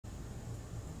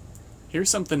Here's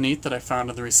something neat that I found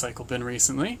in the recycle bin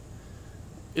recently.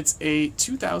 It's a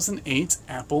 2008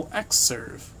 Apple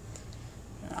XServe.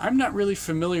 I'm not really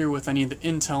familiar with any of the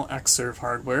Intel XServe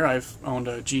hardware. I've owned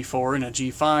a G4 and a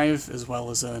G5, as well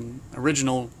as an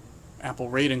original Apple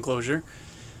RAID enclosure,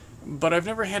 but I've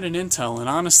never had an Intel, and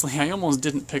honestly I almost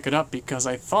didn't pick it up because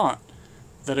I thought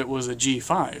that it was a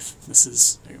G5. This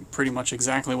is pretty much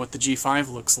exactly what the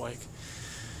G5 looks like.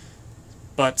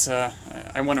 But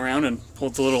I went around and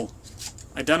pulled the little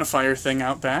identifier thing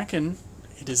out back, and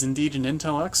it is indeed an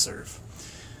Intel XServe.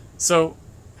 So,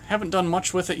 haven't done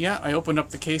much with it yet. I opened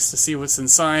up the case to see what's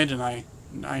inside, and I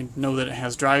know that it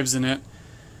has drives in it.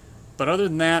 But other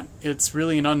than that, it's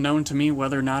really an unknown to me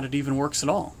whether or not it even works at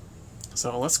all.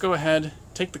 So let's go ahead,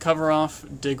 take the cover off,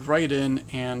 dig right in,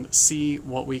 and see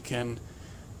what we can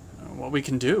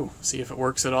do. See if it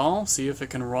works at all, see if it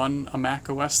can run a Mac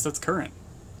OS that's current.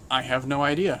 I have no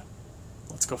idea.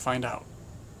 Let's go find out.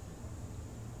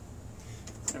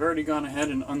 I've already gone ahead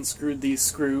and unscrewed these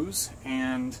screws,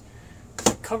 and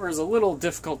the cover is a little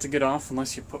difficult to get off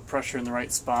unless you put pressure in the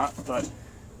right spot, but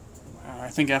I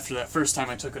think after that first time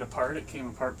I took it apart, it came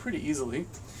apart pretty easily.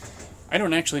 I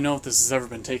don't actually know if this has ever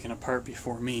been taken apart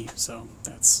before me, so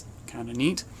that's kind of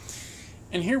neat.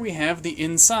 And here we have the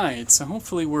inside, so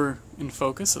hopefully we're in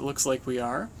focus. It looks like we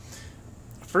are.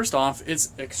 First off,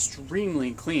 it's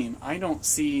extremely clean. I don't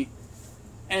see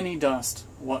any dust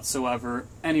whatsoever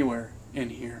anywhere in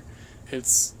here.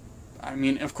 I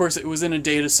mean, of course it was in a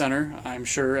data center, I'm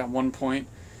sure, at one point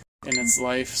in its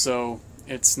life, so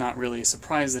it's not really a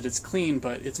surprise that it's clean,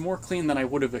 but it's more clean than I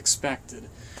would have expected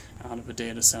out of a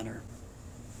data center.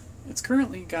 It's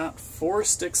currently got 4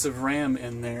 sticks of RAM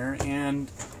in there, and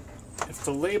if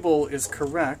the label is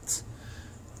correct,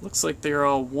 looks like they're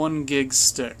all 1 gig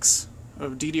sticks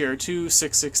of DDR2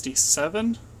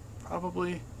 667,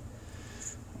 probably.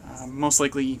 Most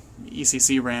likely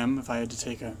ECC RAM, if I had to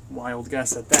take a wild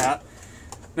guess at that.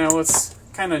 Now what's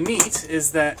kind of neat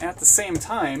is that at the same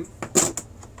time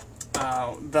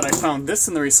that I found this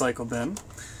in the recycle bin,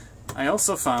 I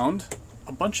also found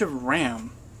a bunch of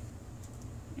RAM.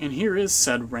 And here is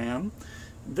said RAM.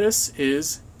 This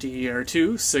is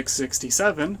DDR2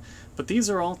 667, but these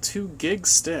are all 2 gig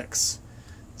sticks.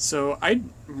 So I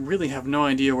really have no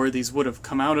idea where these would have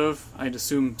come out of. I'd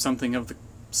assume something of the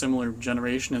similar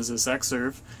generation as this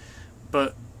XServe,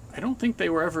 but I don't think they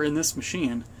were ever in this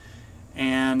machine.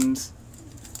 And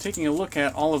taking a look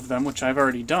at all of them, which I've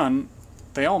already done,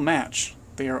 they all match.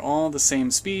 They are all the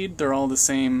same speed, they're all the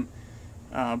same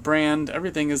brand,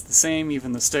 everything is the same,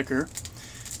 even the sticker.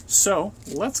 So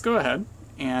let's go ahead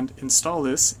and install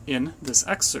this in this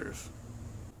XServe.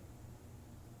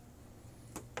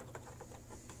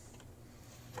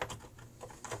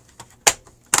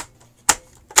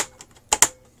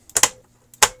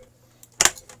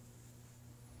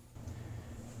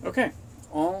 Okay,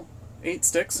 all 8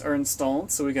 sticks are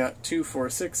installed, so we got 2, 4,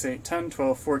 6, 8, 10,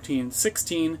 12, 14,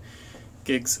 16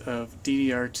 gigs of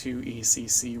DDR2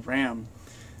 ECC RAM.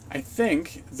 I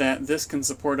think that this can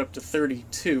support up to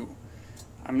 32.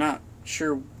 I'm not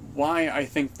sure why I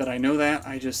think that I know that,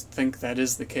 I just think that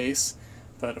is the case,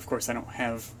 but of course I don't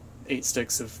have 8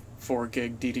 sticks of 4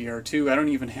 gig DDR2. I don't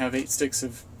even have 8 sticks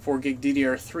of 4 gig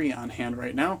DDR3 on hand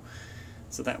right now,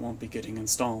 so that won't be getting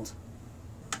installed.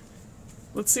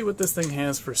 Let's see what this thing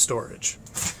has for storage.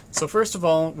 So first of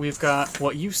all, we've got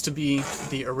what used to be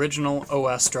the original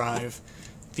OS drive,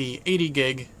 the 80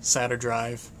 gig SATA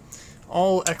drive.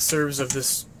 All XServes of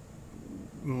this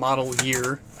model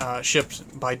year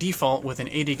shipped by default with an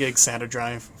 80 gig SATA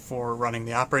drive for running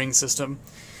the operating system,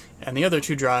 and the other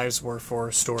 2 drives were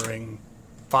for storing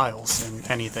files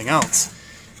and anything else.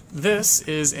 This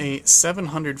is a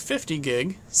 750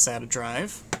 gig SATA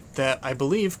drive that I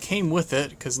believe came with it,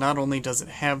 because not only does it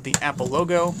have the Apple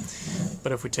logo,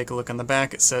 but if we take a look on the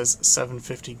back, it says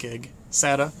 750 gig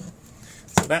SATA.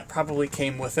 So that probably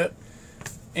came with it.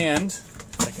 And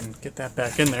if I can get that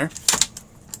back in there,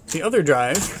 the other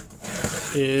drive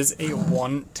is a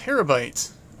 1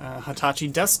 terabyte Hitachi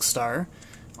Desk Star.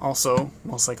 Also,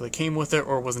 most likely came with it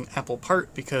or was an Apple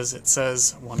part, because it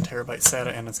says 1 terabyte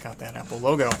SATA and it's got that Apple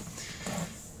logo.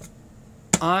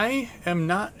 I am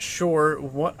not sure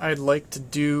what I'd like to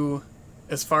do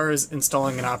as far as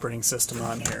installing an operating system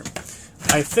on here.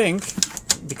 I think,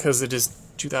 because it is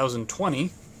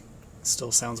 2020,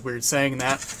 still sounds weird saying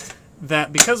that,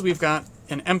 that because we've got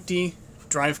an empty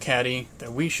drive caddy,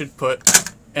 that we should put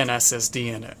an SSD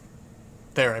in it.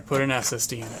 There, I put an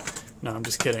SSD in it. No, I'm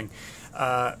just kidding.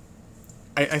 I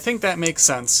think that makes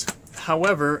sense.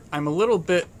 However, I'm a little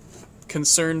bit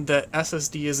concerned that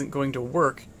SSD isn't going to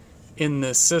work in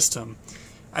this system.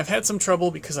 I've had some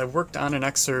trouble because I've worked on an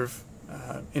XServe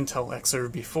Intel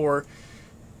XServe before,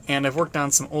 and I've worked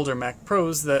on some older Mac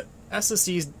Pros that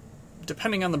SSDs,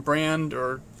 depending on the brand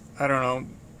or, I don't know,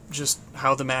 just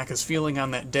how the Mac is feeling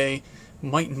on that day,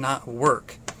 might not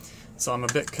work. So I'm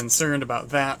a bit concerned about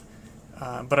that.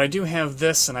 But I do have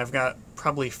this, and I've got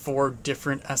probably 4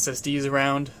 different SSDs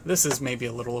around. This is maybe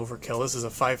a little overkill. This is a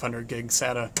 500 gig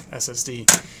SATA SSD.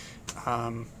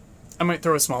 I might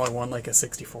throw a smaller one, like a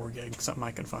 64 gig, something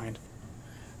I can find.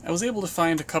 I was able to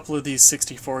find a couple of these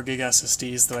 64 gig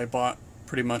SSDs that I bought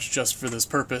pretty much just for this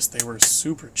purpose. They were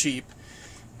super cheap.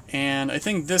 And I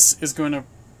think this is going to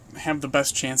have the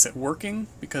best chance at working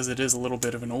because it is a little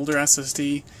bit of an older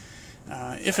SSD.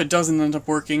 If it doesn't end up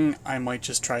working, I might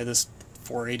just try this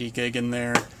 480 gig in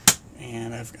there,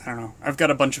 and I don't know, I've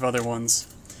got a bunch of other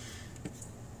ones.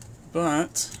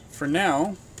 But for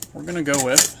now, we're going to go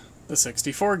with the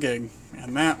 64 gig,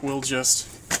 and that will just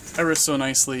ever so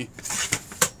nicely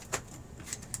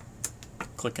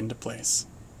click into place.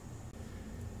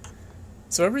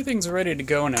 So everything's ready to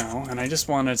go now, and I just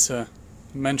wanted to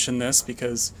mention this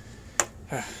because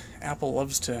Apple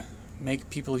loves to make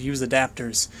people use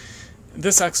adapters.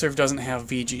 This XServe doesn't have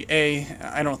VGA.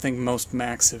 I don't think most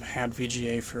Macs have had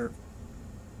VGA for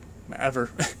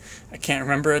ever. I can't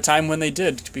remember a time when they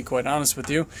did, to be quite honest with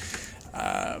you.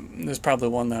 There's probably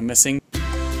one that I'm missing.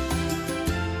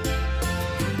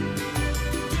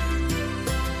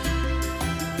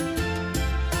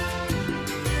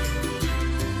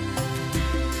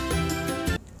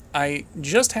 I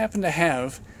just happen to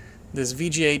have this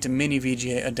VGA to mini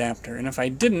VGA adapter, and if I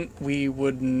didn't, we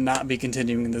would not be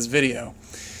continuing this video.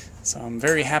 So I'm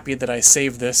very happy that I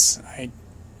saved this. I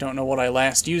don't know what I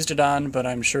last used it on, but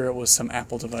I'm sure it was some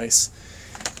Apple device,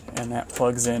 and that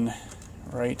plugs in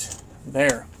right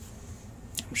there.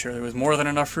 I'm sure there was more than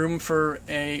enough room for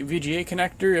a VGA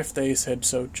connector if they had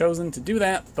so chosen to do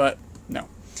that, but no.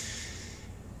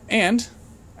 And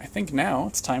I think now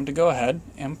it's time to go ahead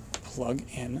and plug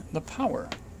in the power.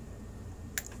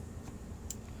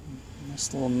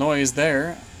 Nice little noise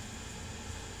there.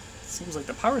 Seems like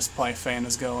the power supply fan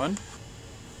is going.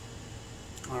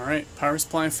 Alright, power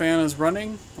supply fan is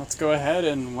running. Let's go ahead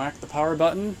and whack the power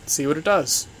button, see what it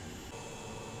does.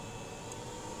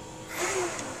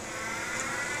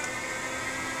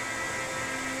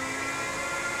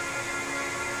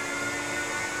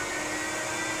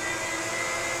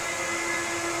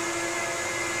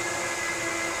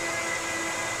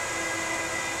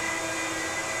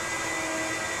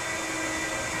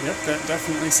 Yep, that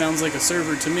definitely sounds like a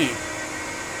server to me.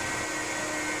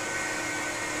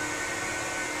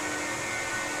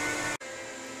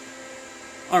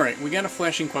 Alright, we got a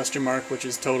flashing question mark, which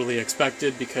is totally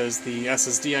expected because the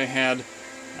SSD I had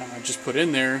just put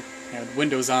in there had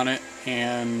Windows on it,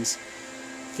 and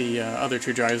the other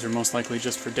 2 drives are most likely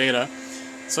just for data.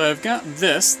 So I've got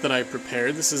this that I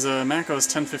prepared. This is a macOS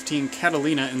 1015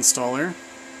 Catalina installer.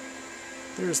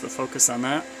 There's the focus on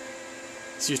that.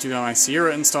 This used to be on my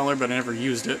Sierra installer, but I never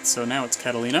used it, so now it's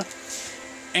Catalina.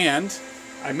 And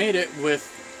I made it with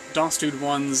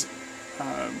DOS-Dude1's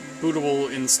bootable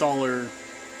installer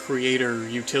creator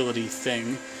utility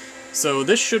thing. So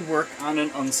this should work on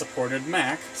an unsupported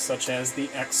Mac, such as the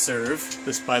XServe.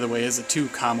 This, by the way, is a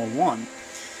 2,1.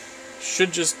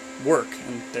 Should just work,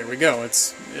 and there we go.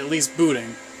 It's at least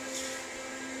booting.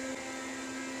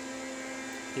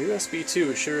 USB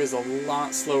 2 sure is a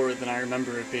lot slower than I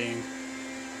remember it being.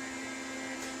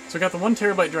 So we got the 1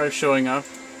 terabyte drive showing up,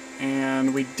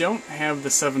 and we don't have the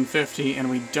 750, and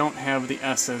we don't have the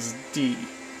SSD.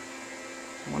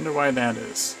 I wonder why that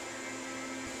is.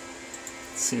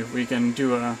 Let's see if we can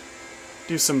do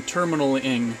some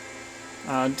terminaling.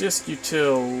 Disk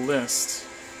util list.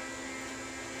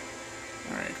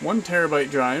 Alright, 1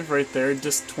 terabyte drive right there,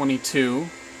 disk 22.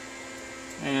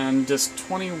 And disk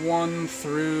 21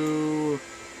 through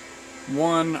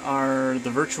 1 are the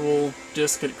virtual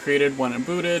disk it created when it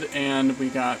booted, and we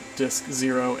got disk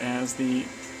 0 as the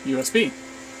USB.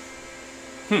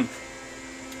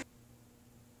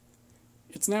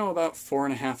 It's now about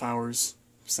 4.5 hours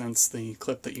since the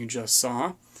clip that you just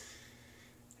saw,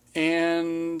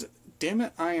 and damn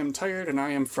it, I am tired and I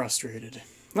am frustrated.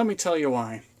 Let me tell you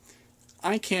why.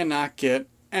 I cannot get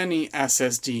any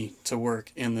SSD to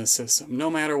work in this system, no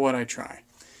matter what I try.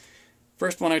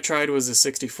 First one I tried was a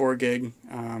 64 gig.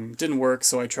 Didn't work,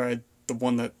 so I tried the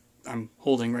one that I'm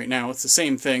holding right now. It's the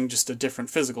same thing, just a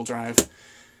different physical drive.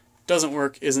 Doesn't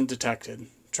work, isn't detected.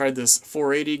 Tried this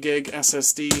 480 gig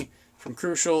SSD from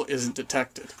Crucial, isn't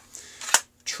detected.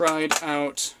 Tried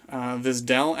out this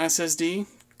Dell SSD,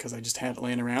 because I just had it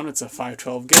laying around. It's a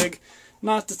 512 gig,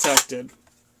 not detected.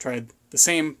 Tried the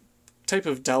same type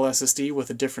of Dell SSD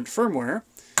with a different firmware.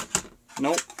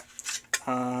 Nope.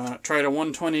 Tried a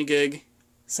 120 gig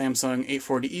Samsung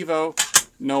 840 EVO.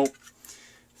 Nope.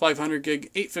 500 gig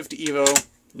 850 EVO.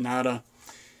 Nada.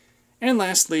 And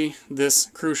lastly, this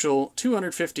crucial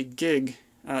 256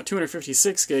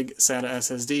 gig SATA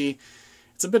SSD.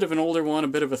 It's a bit of an older one, a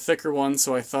bit of a thicker one,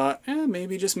 so I thought,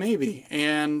 maybe, just maybe.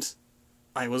 And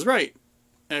I was right.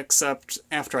 Except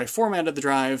after I formatted the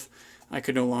drive, I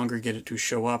could no longer get it to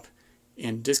show up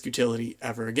in disk utility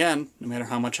ever again, no matter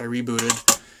how much I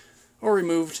rebooted or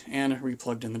removed and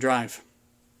replugged in the drive.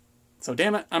 So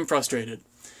damn it, I'm frustrated.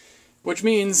 Which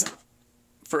means,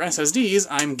 for SSDs,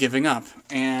 I'm giving up.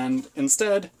 And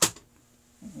instead,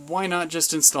 why not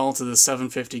just install to the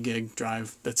 750 gig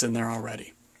drive that's in there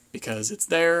already? Because it's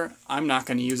there, I'm not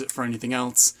going to use it for anything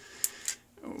else.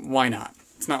 Why not?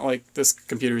 It's not like this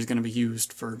computer is going to be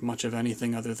used for much of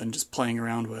anything other than just playing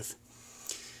around with.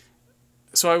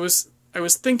 So I was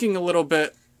thinking a little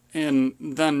bit and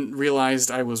then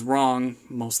realized I was wrong,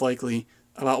 most likely,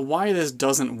 about why this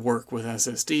doesn't work with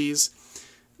SSDs.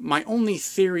 My only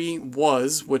theory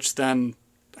was, which then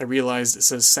I realized it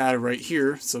says SATA right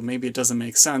here, so maybe it doesn't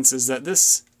make sense, is that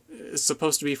this is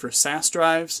supposed to be for SAS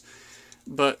drives,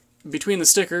 but between the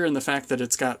sticker and the fact that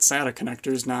it's got SATA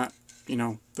connectors, not,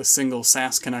 the single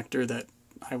SAS connector that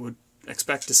I would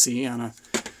expect to see on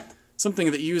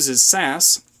something that uses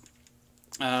SAS,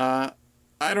 I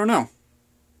don't know.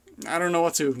 I don't know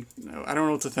what to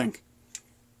think.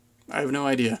 I have no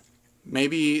idea.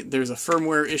 Maybe there's a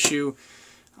firmware issue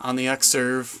on the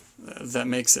XServe that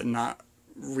makes it not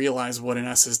realize what an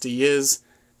SSD is,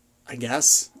 I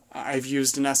guess. I've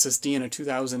used an SSD in a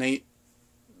 2008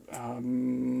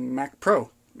 Mac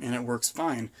Pro, and it works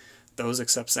fine. Those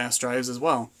accept SAS drives as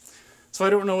well. So I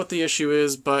don't know what the issue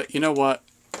is, but you know what?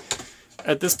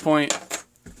 At this point,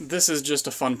 this is just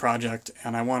a fun project,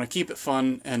 and I want to keep it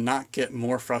fun and not get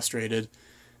more frustrated.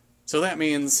 So that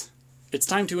means it's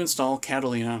time to install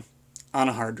Catalina on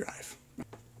a hard drive.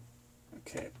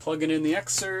 Okay, plugging in the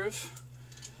XServe,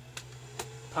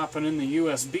 popping in the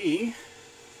USB,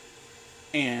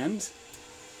 and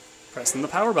pressing the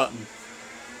power button.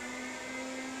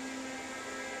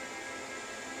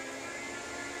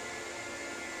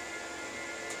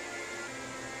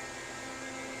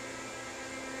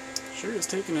 Sure is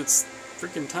taking its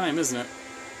freaking time, isn't it?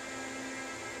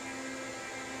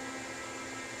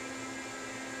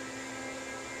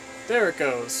 There it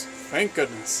goes. Thank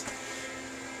goodness.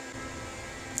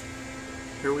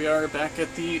 Here we are back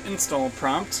at the install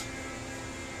prompt.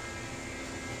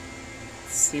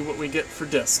 Let's see what we get for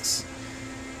disks.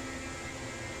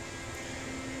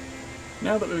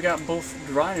 Now that we've got both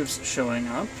drives showing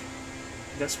up,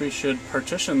 I guess we should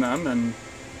partition them and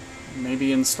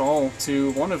maybe install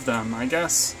to one of them, I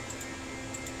guess.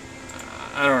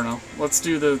 I don't know. Let's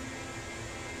do the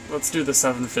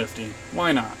 750.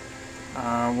 Why not?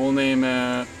 We'll name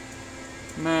it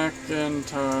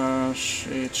Macintosh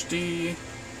HD.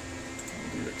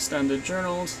 We'll do extended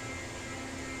journals.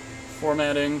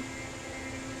 Formatting.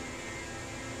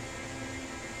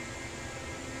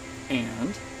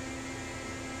 And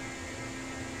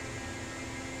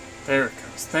there it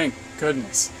goes. Thank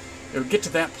goodness. It would get to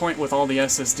that point with all the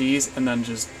SSDs and then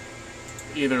just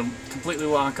either completely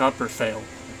lock up or fail.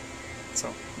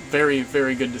 So, very,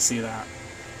 very good to see that.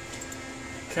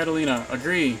 Catalina,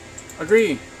 agree.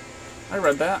 Agree. I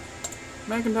read that.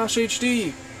 Macintosh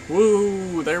HD.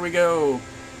 Woo, there we go.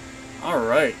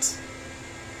 Alright.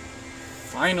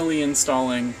 Finally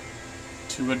installing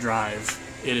to a drive.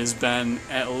 It has been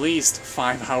at least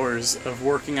 5 hours of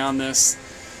working on this.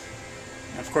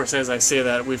 Of course, as I say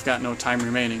that, we've got no time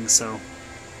remaining, so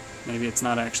maybe it's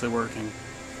not actually working.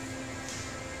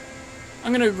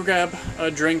 I'm going to grab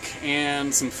a drink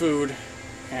and some food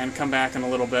and come back in a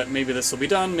little bit. Maybe this will be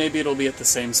done, maybe it'll be at the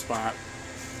same spot.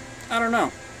 I don't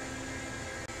know.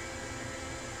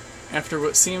 After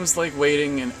what seems like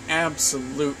waiting an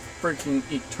absolute freaking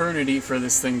eternity for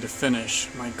this thing to finish,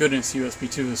 my goodness,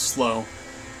 USB 2 is slow,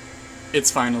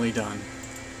 it's finally done.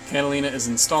 Catalina is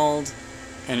installed,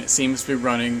 and it seems to be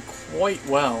running quite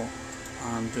well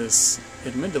on this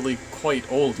admittedly quite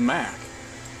old Mac.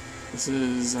 This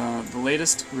is the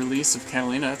latest release of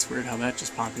Catalina. It's weird how that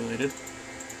just populated.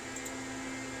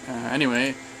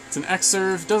 Anyway, it's an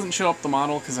XServe. Doesn't show up the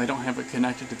model because I don't have it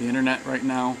connected to the internet right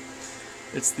now.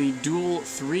 It's the dual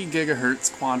 3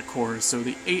 GHz quad cores, so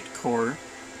the 8-core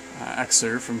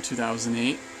XServe from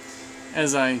 2008.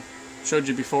 As I showed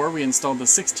you before, we installed the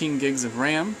 16 gigs of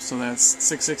RAM, so that's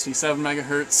 667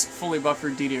 MHz, fully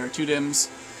buffered DDR2 DIMMs.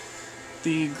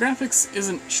 The graphics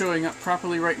isn't showing up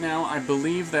properly right now. I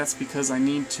believe that's because I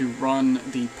need to run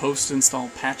the post-install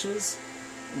patches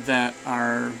that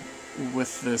are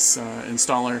with this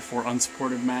installer for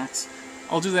unsupported Macs.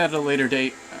 I'll do that at a later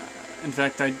date. In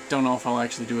fact, I don't know if I'll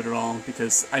actually do it at all,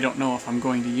 because I don't know if I'm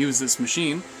going to use this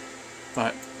machine,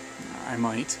 but I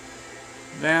might.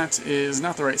 That is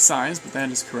not the right size, but that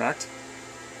is correct.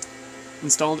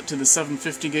 Installed it to the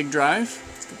 750 gig drive.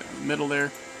 Let's get that in the middle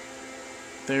there.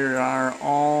 There are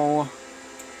all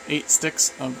 8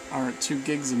 sticks of our 2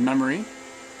 gigs of memory.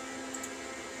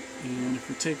 And if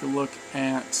we take a look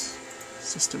at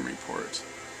system report,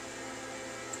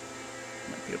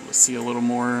 might be able to see a little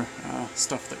more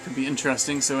stuff that could be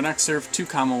interesting. So an XServe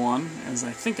 2,1, as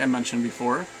I think I mentioned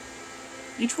before.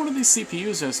 Each one of these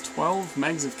CPUs has 12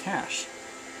 megs of cache.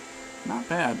 Not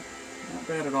bad. Not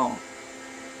bad at all.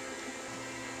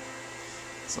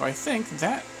 So I think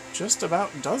that just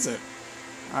about does it.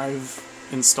 I've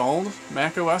installed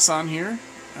macOS on here.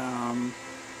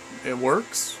 It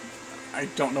works. I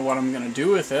don't know what I'm going to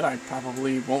do with it. I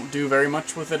probably won't do very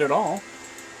much with it at all.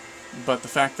 But the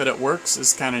fact that it works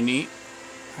is kind of neat.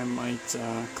 I might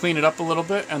clean it up a little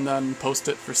bit and then post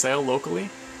it for sale locally.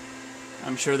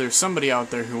 I'm sure there's somebody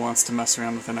out there who wants to mess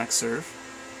around with an XServe.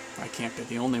 I can't be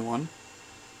the only one.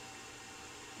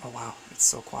 Oh wow, it's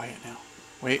so quiet now.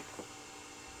 Wait.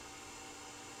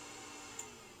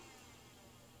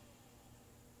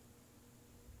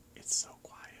 It's so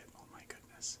quiet, oh my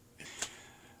goodness.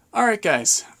 Alright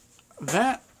guys,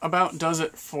 that about does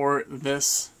it for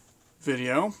this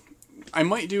video. I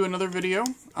might do another video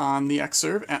on the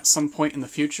XServe at some point in the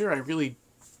future.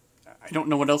 I don't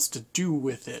know what else to do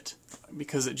with it,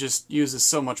 because it just uses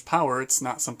so much power. It's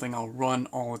not something I'll run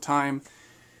all the time.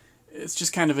 It's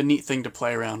just kind of a neat thing to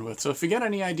play around with. So if you get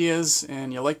any ideas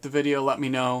and you like the video, let me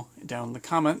know down in the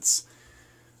comments.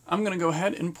 I'm going to go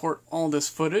ahead and import all this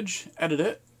footage, edit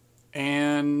it,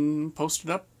 and post it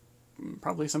up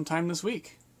probably sometime this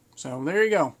week. So there you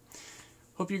go.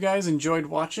 Hope you guys enjoyed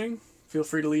watching. Feel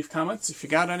free to leave comments if you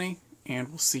got any, and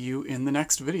we'll see you in the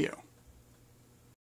next video.